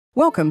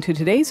Welcome to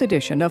today's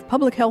edition of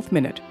Public Health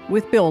Minute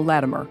with Bill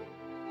Latimer.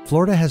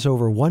 Florida has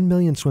over 1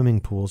 million swimming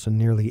pools and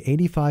nearly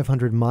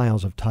 8,500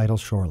 miles of tidal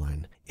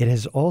shoreline. It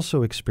has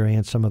also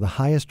experienced some of the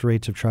highest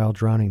rates of child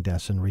drowning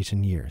deaths in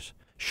recent years.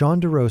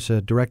 Shawn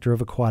DeRosa, director of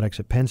Aquatics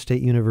at Penn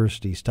State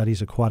University,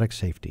 studies aquatic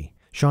safety.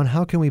 Shawn,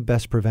 how can we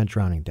best prevent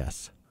drowning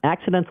deaths?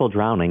 Accidental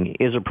drowning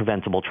is a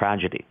preventable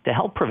tragedy. To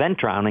help prevent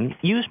drowning,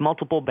 use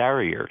multiple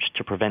barriers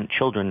to prevent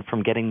children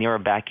from getting near a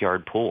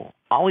backyard pool.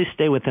 Always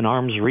stay within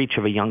arm's reach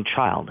of a young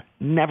child.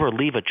 Never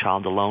leave a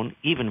child alone,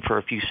 even for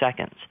a few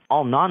seconds.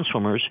 All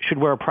non-swimmers should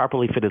wear a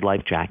properly fitted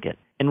life jacket.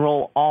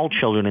 Enroll all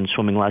children in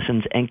swimming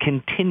lessons and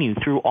continue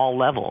through all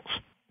levels.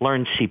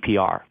 Learn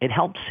CPR. It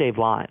helps save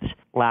lives.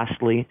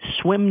 Lastly,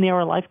 swim near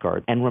a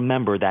lifeguard and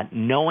remember that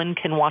no one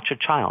can watch a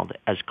child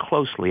as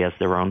closely as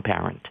their own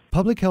parent.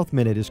 Public Health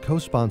Minute is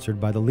co-sponsored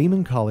by the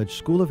Lehman College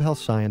School of Health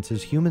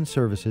Sciences, Human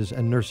Services,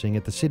 and Nursing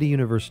at the City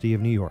University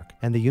of New York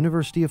and the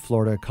University of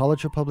Florida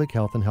College of Public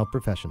Health and Health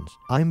Professions.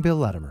 I'm Bill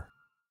Latimer.